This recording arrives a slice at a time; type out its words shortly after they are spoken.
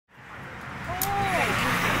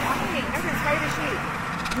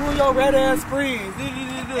your red ass friends.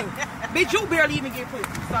 Bitch, you barely even get pussy.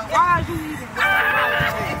 So why you even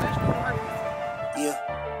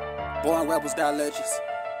Yeah. Born rebels, die legends.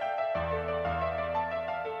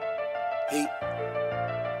 Heat.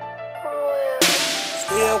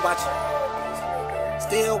 Still watching.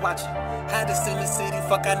 Still watching. Hottest in the city.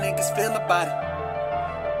 Fuck how niggas feel about it.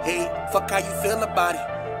 Hey, fuck how you feel about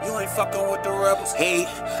it. You ain't fucking with the rebels. Hey,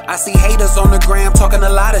 I see haters on the gram talking a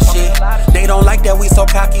lot of shit. They don't like that we so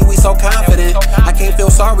cocky, we so confident. I can't feel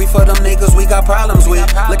sorry for them niggas we got problems with.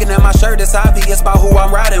 Looking at my shirt, it's obvious about who I'm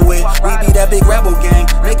riding with. We be that big rebel gang.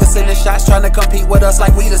 Niggas sending shots trying to compete with us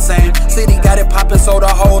like we the same. City got it poppin' so the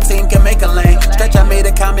whole team can make a lane. Stretch, I made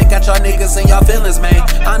a comment, got y'all niggas in y'all feelings, man.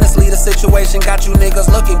 Honestly, the situation got you niggas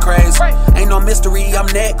looking crazy. Ain't no mystery, I'm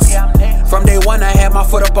next. From day one, I had my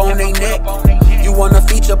foot up on they neck. You wanna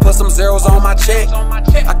feature, put some zeros on my check.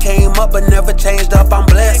 I came up but never changed up, I'm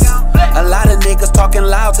blessed. A lot of niggas talking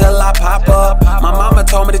loud till I pop up. My mama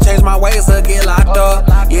told me to change my ways or get locked up.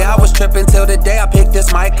 Yeah, I was tripping till the day I picked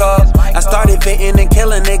this mic up. I started fitting and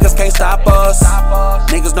killing, niggas can't stop us.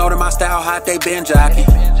 Niggas know that my style hot, they been jockey.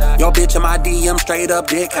 Yo bitch in my DM straight up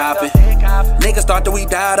dick hopping. Niggas thought that we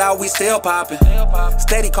died out, we still popping.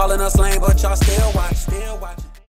 Steady calling us lame, but y'all still watch, still watch.